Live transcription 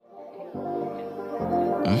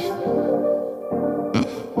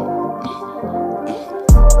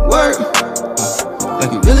Work,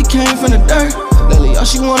 like it really came from the dirt. Lately all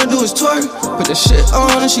she wanna do is twerk. Put the shit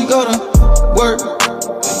on and she go to work.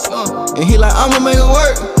 And he like, I'ma make it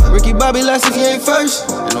work. Ricky Bobby last if you ain't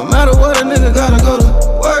first. And no matter what, a nigga gotta go to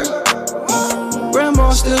work. Grandma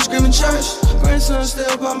still screaming church. Grandson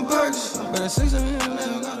still popping perks. But at 6 a.m.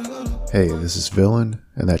 never gotta go to. Hey, this is Villain,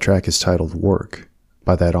 and that track is titled Work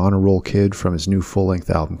by that Honorroll KID from his new full-length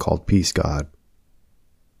album called Peace God.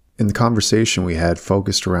 In the conversation we had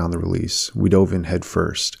focused around the release, we dove in head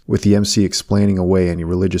first, with the MC explaining away any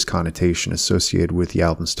religious connotation associated with the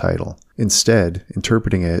album's title, instead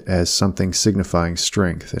interpreting it as something signifying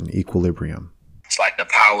strength and equilibrium. It's like the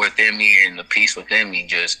power within me and the peace within me,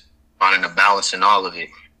 just finding the balance in all of it.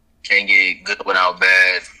 Can't get good without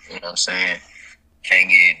bad, you know what I'm saying? Can't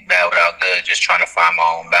get bad without good, just trying to find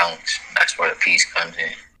my own balance. That's where the peace comes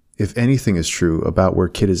in. If anything is true about where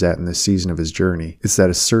KID is at in this season of his journey, it's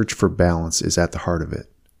that a search for balance is at the heart of it.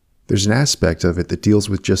 There's an aspect of it that deals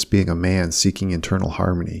with just being a man seeking internal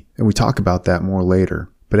harmony, and we talk about that more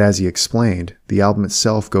later, but as he explained, the album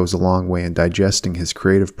itself goes a long way in digesting his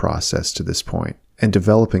creative process to this point, and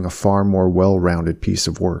developing a far more well-rounded piece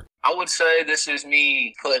of work. I would say this is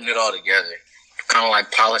me putting it all together. Kind of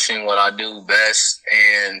like polishing what I do best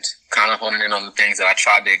and kind of honing in on the things that I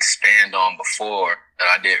tried to expand on before that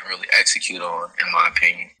I didn't really execute on, in my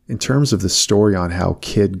opinion. In terms of the story on how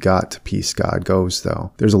KID got to Peace God goes,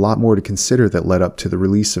 though, there's a lot more to consider that led up to the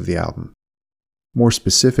release of the album. More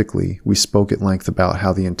specifically, we spoke at length about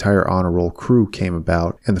how the entire Honorroll crew came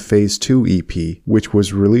about and the Phase 2 EP, which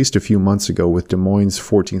was released a few months ago with Des Moines'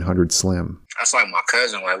 1400 Slim. That's like my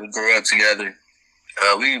cousin. Like, we grew up together.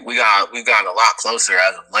 We've gotten a lot closer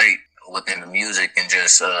as of late within the music and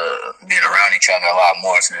just being around each other a lot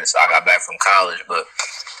more since I got back from college. But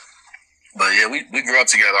yeah, we grew up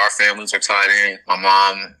together. Our families are tied in. My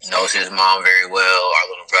mom knows his mom very well. Our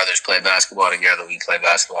little brothers play basketball together. We play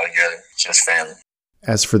basketball together. It's just family.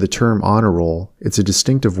 As for the term honor roll, it's a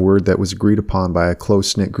distinctive word that was agreed upon by a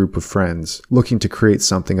close-knit group of friends looking to create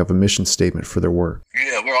something of a mission statement for their work.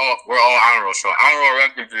 Yeah, we're all honor roll. So honor roll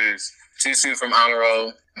records is TC from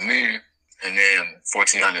Honorroll, me, and then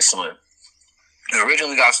 1400 Slim. It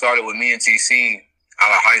originally got started with me and TC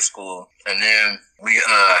out of high school, and then we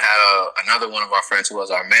had another one of our friends who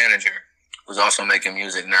was our manager, who's also making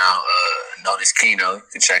music now. Notice Kino, you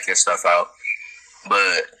can check his stuff out.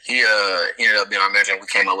 But he ended up being our manager, and we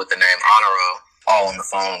came up with the name Honorroll, all on the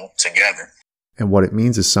phone together. And what it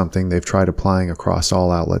means is something they've tried applying across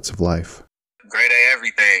all outlets of life. Grade A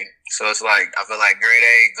everything. So it's like, I feel like grade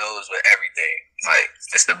A goes with everything. Like,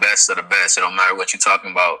 it's the best of the best. It don't matter what you're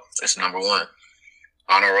talking about. It's number one.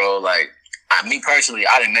 Honor roll, like, me personally,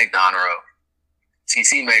 I didn't make the honor roll.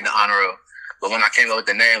 TC made the honor roll. But when I came up with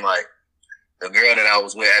the name, like, the girl that I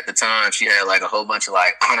was with at the time, she had, like, a whole bunch of,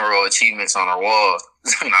 like, honor roll achievements on her wall.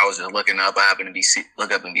 And I was just looking up. I happened to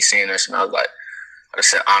look up and be seeing this. And I was like, I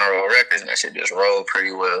just said honor roll records. And that shit just rolled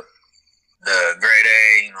pretty well. The grade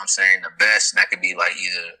A, you know what I'm saying, the best, that could be, like,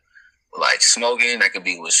 either like smoking, that could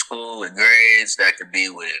be with school, with grades, that could be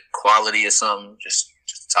with quality or something, just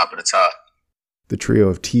the top of the top. The trio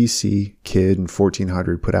of TC, KID, and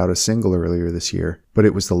 1400 put out a single earlier this year, but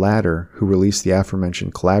it was the latter who released the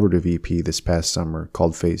aforementioned collaborative EP this past summer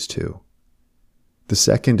called Phase 2. The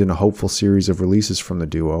second in a hopeful series of releases from the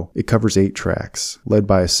duo, it covers 8 tracks, led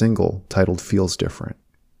by a single titled Feels Different.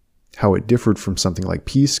 How it differed from something like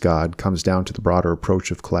Peace God comes down to the broader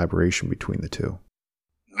approach of collaboration between the two.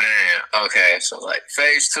 Man, okay, so like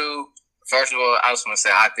Phase 2, first of all, I just want to say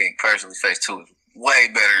I think personally Phase 2 is way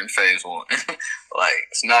better than Phase 1. Like,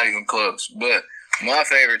 it's not even close. But my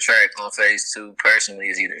favorite track on Phase 2 personally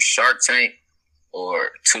is either Shark Tank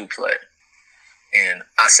or 2-Player. And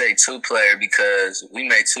I say 2-Player because we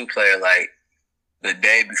made 2-Player like the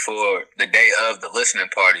day of the listening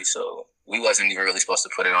party, so we wasn't even really supposed to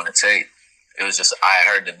put it on the tape. It was just, I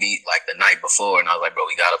heard the beat like the night before, and I was like, bro,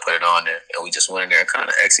 we got to put it on there. And we just went in there and kind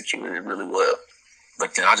of executed it really well.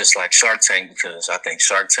 But then I just like Shark Tank because I think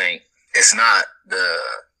Shark Tank, it's not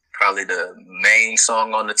probably the main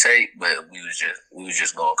song on the tape, but we was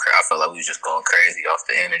just going crazy. I felt like we was just going crazy off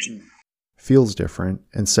the energy. Feels Different,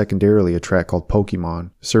 and secondarily a track called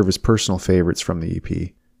Pokemon, serve as personal favorites from the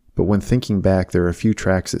EP. But when thinking back, there are a few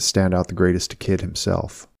tracks that stand out the greatest to KID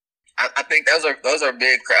himself. I think those are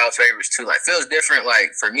big crowd favorites too. Like Feels Different,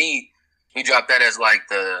 like for me, we dropped that as like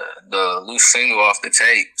the loose single off the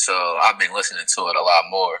tape. So I've been listening to it a lot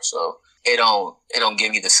more. So it don't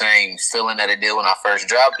give me the same feeling that it did when I first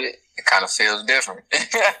dropped it. It kind of feels different.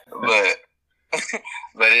 But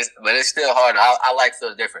but it's still hard. I like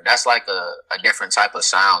Feels Different. That's like a different type of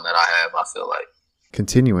sound that I have, I feel like.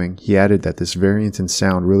 Continuing, he added that this variance in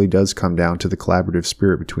sound really does come down to the collaborative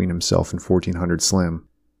spirit between himself and 1400 Slim.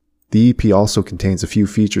 The EP also contains a few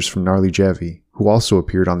features from Gnarly Jevi, who also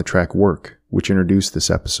appeared on the track Work, which introduced this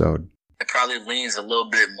episode. It probably leans a little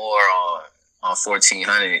bit more on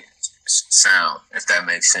 1400 sound, if that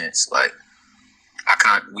makes sense. Like,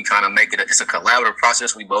 we kind of make it, it's a collaborative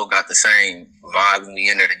process. We both got the same vibe when we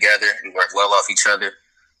enter together. We work well off each other,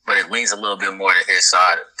 but it leans a little bit more to his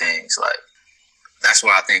side of things. Like, that's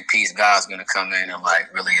where I think Peace God's going to come in and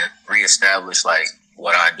like really reestablish like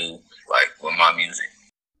what I do, like with my music.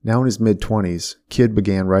 Now in his mid-20s, Kid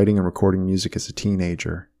began writing and recording music as a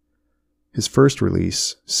teenager. His first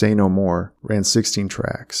release, Say No More, ran 16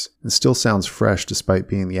 tracks and still sounds fresh despite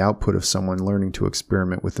being the output of someone learning to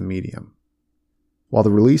experiment with the medium. While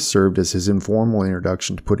the release served as his informal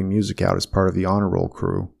introduction to putting music out as part of the Honorroll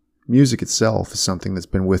crew, music itself is something that's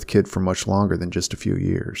been with Kid for much longer than just a few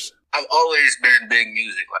years. I've always been big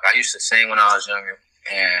music. Like, I used to sing when I was younger,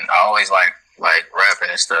 and I always like rapping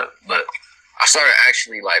and stuff. But I started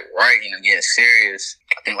actually like writing and getting serious,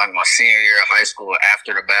 I think like my senior year of high school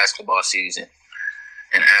after the basketball season.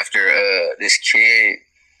 And after this kid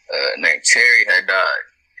named Terry had died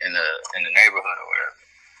in the neighborhood or whatever.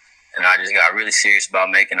 And I just got really serious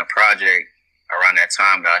about making a project around that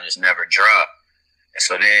time that I just never dropped. And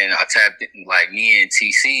so then I tapped it, like me and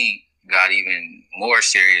TC got even more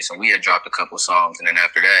serious, and we had dropped a couple songs. And then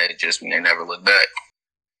after that, we never looked back.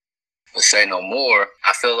 But Say No More,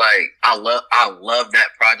 I feel like I love that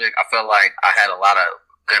project. I felt like I had a lot of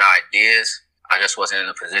good ideas. I just wasn't in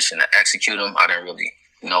a position to execute them. I didn't really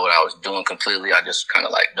know what I was doing completely. I just kind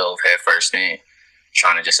of like dove headfirst in,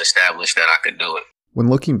 trying to just establish that I could do it. When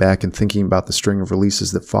looking back and thinking about the string of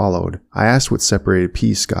releases that followed, I asked what separated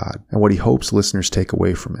Peace God and what he hopes listeners take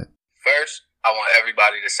away from it. First, I want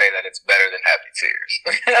everybody to say that it's better than Happy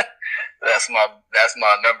Tears. That's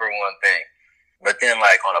my number one thing. But then,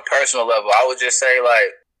 like, on a personal level, I would just say,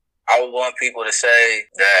 like, I would want people to say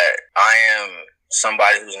that I am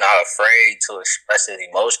somebody who's not afraid to express his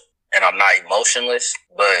emotion, and I'm not emotionless,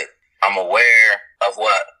 but I'm aware of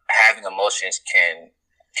what having emotions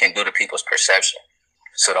can do to people's perception.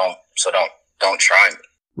 So don't try me.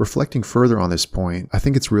 Reflecting further on this point, I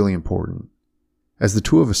think it's really important. As the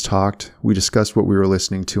two of us talked, we discussed what we were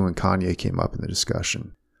listening to and Kanye came up in the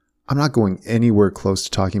discussion. I'm not going anywhere close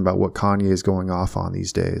to talking about what Kanye is going off on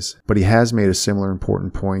these days, but he has made a similar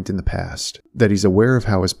important point in the past, that he's aware of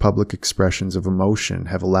how his public expressions of emotion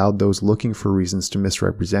have allowed those looking for reasons to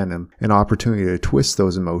misrepresent him an opportunity to twist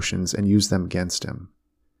those emotions and use them against him.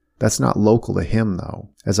 That's not local to him,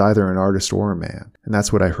 though, as either an artist or a man, and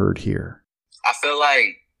that's what I heard here. I feel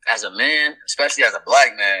like as a man, especially as a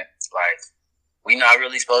black man, like, we're not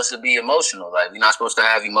really supposed to be emotional. Like, we're not supposed to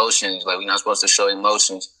have emotions. Like, we're not supposed to show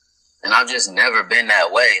emotions. And I've just never been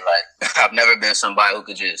that way. Like, I've never been somebody who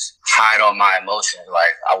could just hide all my emotions.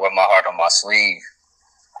 Like, I wear my heart on my sleeve.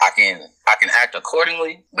 I can act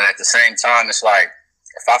accordingly, but at the same time, it's like,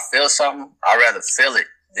 if I feel something, I'd rather feel it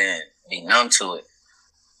than be numb to it.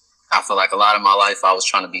 I feel like a lot of my life I was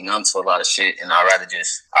trying to be numb to a lot of shit, and I'd rather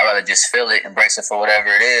just feel it, embrace it for whatever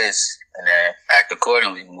it is, and then act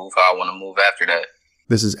accordingly, move how I want to move after that.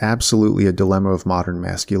 This is absolutely a dilemma of modern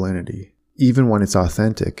masculinity. Even when it's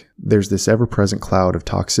authentic, there's this ever-present cloud of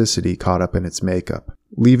toxicity caught up in its makeup,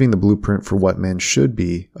 leaving the blueprint for what men should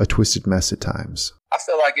be a twisted mess at times. I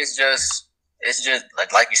feel like it's just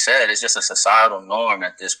like you said, it's just a societal norm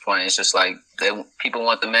at this point. It's just like people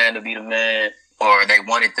want the man to be the man, or they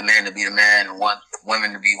wanted the man to be the man and want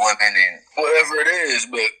women to be women and whatever it is.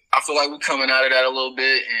 But I feel like we're coming out of that a little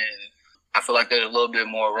bit, and I feel like there's a little bit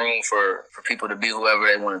more room for people to be whoever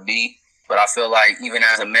they want to be. But I feel like even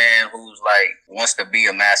as a man who's like wants to be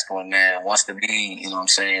a masculine man, wants to be, you know what I'm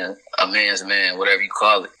saying, a man's man, whatever you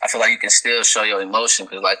call it, I feel like you can still show your emotion,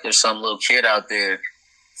 because like there's some little kid out there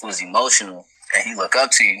who's emotional and he look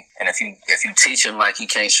up to you. And if you teach him like he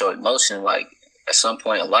can't show emotion, like at some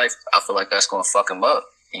point in life, I feel like that's going to fuck him up.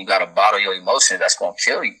 And you got to bottle your emotions. That's going to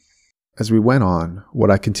kill you. As we went on, what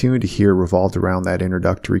I continued to hear revolved around that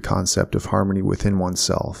introductory concept of harmony within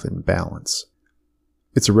oneself and balance.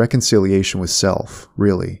 It's a reconciliation with self,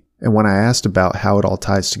 really, and when I asked about how it all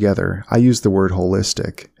ties together, I used the word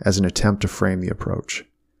holistic as an attempt to frame the approach.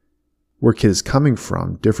 Where Kid is coming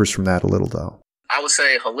from differs from that a little, though. I would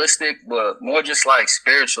say holistic, but more just like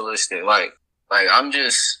spiritualistic. Like I'm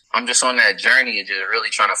just on that journey of just really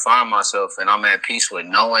trying to find myself, and I'm at peace with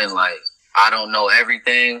knowing like I don't know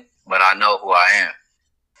everything, but I know who I am,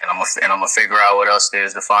 and I'm gonna figure out what else there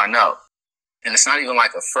is to find out. And it's not even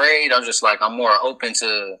like afraid. I'm just like, I'm more open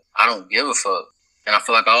to, I don't give a fuck. And I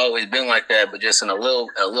feel like I've always been like that, but just in a little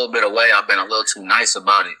bit of way, I've been a little too nice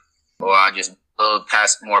about it. Or I just a little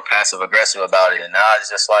more passive aggressive about it. And now it's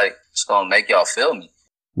just like, it's going to make y'all feel me.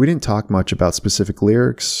 We didn't talk much about specific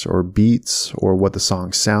lyrics or beats or what the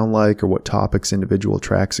songs sound like or what topics individual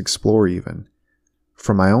tracks explore even.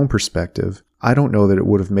 From my own perspective, I don't know that it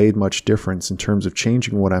would have made much difference in terms of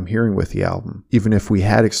changing what I'm hearing with the album, even if we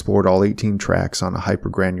had explored all 18 tracks on a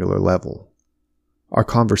hyper-granular level. Our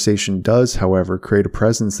conversation does, however, create a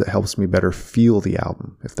presence that helps me better feel the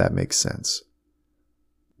album, if that makes sense.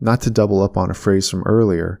 Not to double up on a phrase from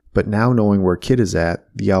earlier, but now knowing where KID is at,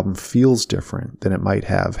 the album feels different than it might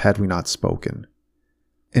have had we not spoken.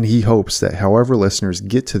 And he hopes that however listeners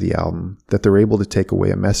get to the album, that they're able to take away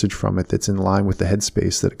a message from it that's in line with the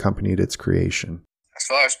headspace that accompanied its creation. As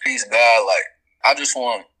far as peace, God, like, I just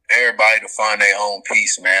want everybody to find their own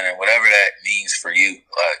peace, man, and whatever that means for you.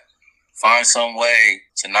 Like, find some way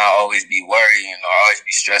to not always be worrying or always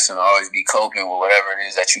be stressing or always be coping with whatever it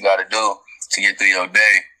is that you got to do to get through your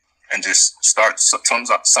day. And just start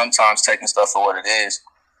sometimes taking stuff for what it is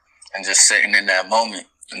and just sitting in that moment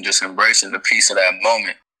and just embracing the peace of that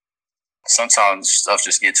moment. Sometimes stuff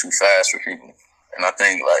just gets too fast for people. And I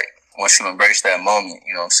think, like, once you embrace that moment,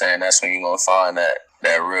 you know what I'm saying, that's when you're going to find that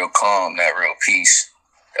real calm, that real peace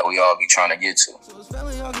that we all be trying to get to. So it's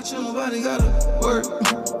family, y'all get your nobody gotta work.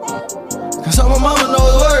 Cause all my mama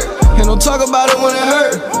knows work. And don't talk about it when it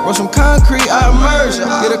hurt. Roll some concrete, I emerge.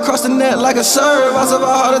 Get across the net like a serve. I survive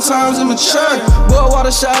all the times immature. Boil water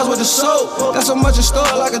showers with the soap. Got so much in store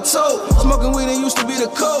like a tote. Smoking weed, it used to be the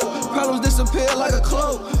code. Problems disappear like a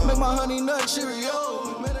cloak. Make my honey nut Cheerio.